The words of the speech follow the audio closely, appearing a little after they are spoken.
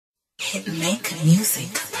Make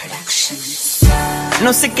Music Productions.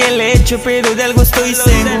 No sé qué le he hecho, pero de algo estoy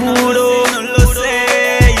seguro. No lo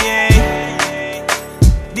sé, yeah.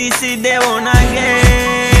 This is Debon again.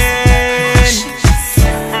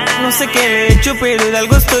 No sé qué le he hecho, pero de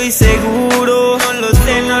algo estoy seguro. No lo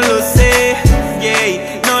sé, no lo sé,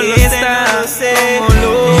 yeah. No lo sé, como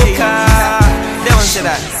loca. Debon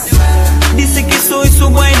será. Dice que soy su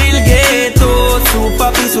Bway del ghetto, su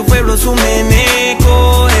papi, su pueblo, su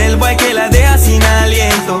meneco, el Bway que la deja sin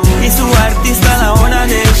aliento y su artista a la hora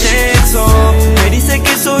del sexo. Me dice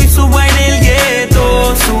que soy su Bway del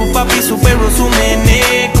ghetto, su papi, su pueblo, su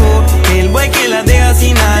meneco, el Bway que la deja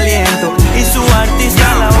sin aliento y su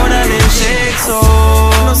artista a la hora del sexo.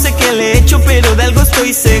 No sé qué le he hecho, pero de algo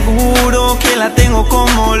estoy seguro, que la tengo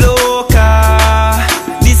como loca.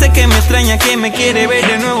 Dice que me extraña, que me quiere ver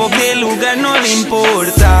de nuevo, que el lugar no le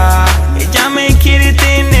importa. Ella me quiere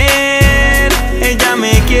tener, ella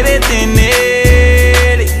me quiere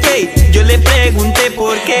tener. Hey, yo le pregunté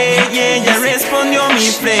por qué y ella respondió mi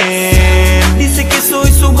friend. Dice que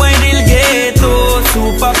soy su Bway del ghetto,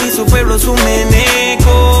 su papi, su pueblo, su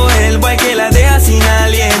meneco, el Bway que la deja sin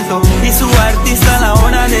aliento y su artista a la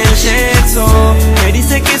hora del sexo. Me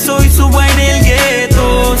dice que soy su Bway del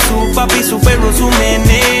ghetto, su papi, su pueblo, su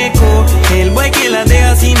meneco, el Bway que la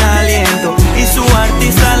deja sin aliento y su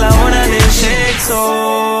artista a la hora del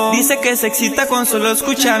sexo. Dice que se excita con solo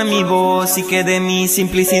escuchar mi voz y que de mi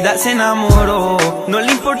simplicidad se enamoró. No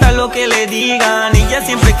le importa lo que le digan, ella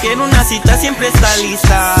siempre quiere una cita, siempre está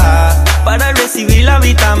lista para recibir la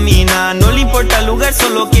vitamina. No le importa el lugar,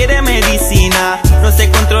 solo quiere medicina. No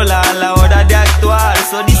se controla a la hora de actuar,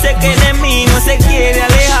 solo dice que de mí no se quiere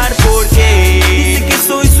alejar porque dice que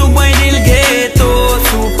soy su Bway del ghetto,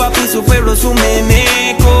 su papi, su pueblo, su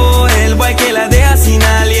meneco, el Bway que la deja sin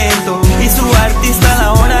aliento y su artista a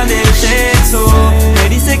la hora del sexo. Me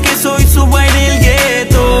dice que soy su Bway del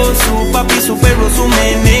ghetto, su papi, su pueblo, su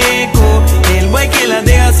meneco, el Bway que la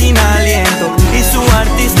deja sin aliento y su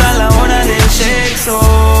artista a la hora del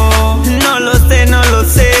sexo. No lo sé, no lo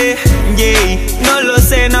sé, Jeey. No lo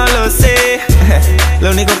sé, no lo sé.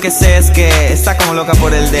 Lo único que sé es que está como loca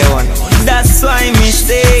por el Debon. That's why me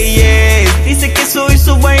stay, yes. Dice que soy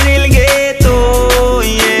su Bway del ghetto,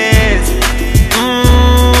 yes.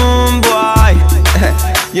 Boy.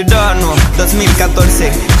 You don't know,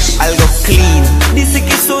 2014, algo clean. Dice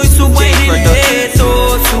que soy su Bway del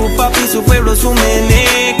ghetto, su papi, su pueblo, su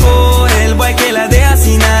meneco, el Bway que la deja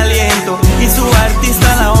sin aliento y su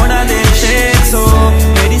artista a la hora del sexo.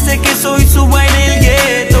 Me dice que soy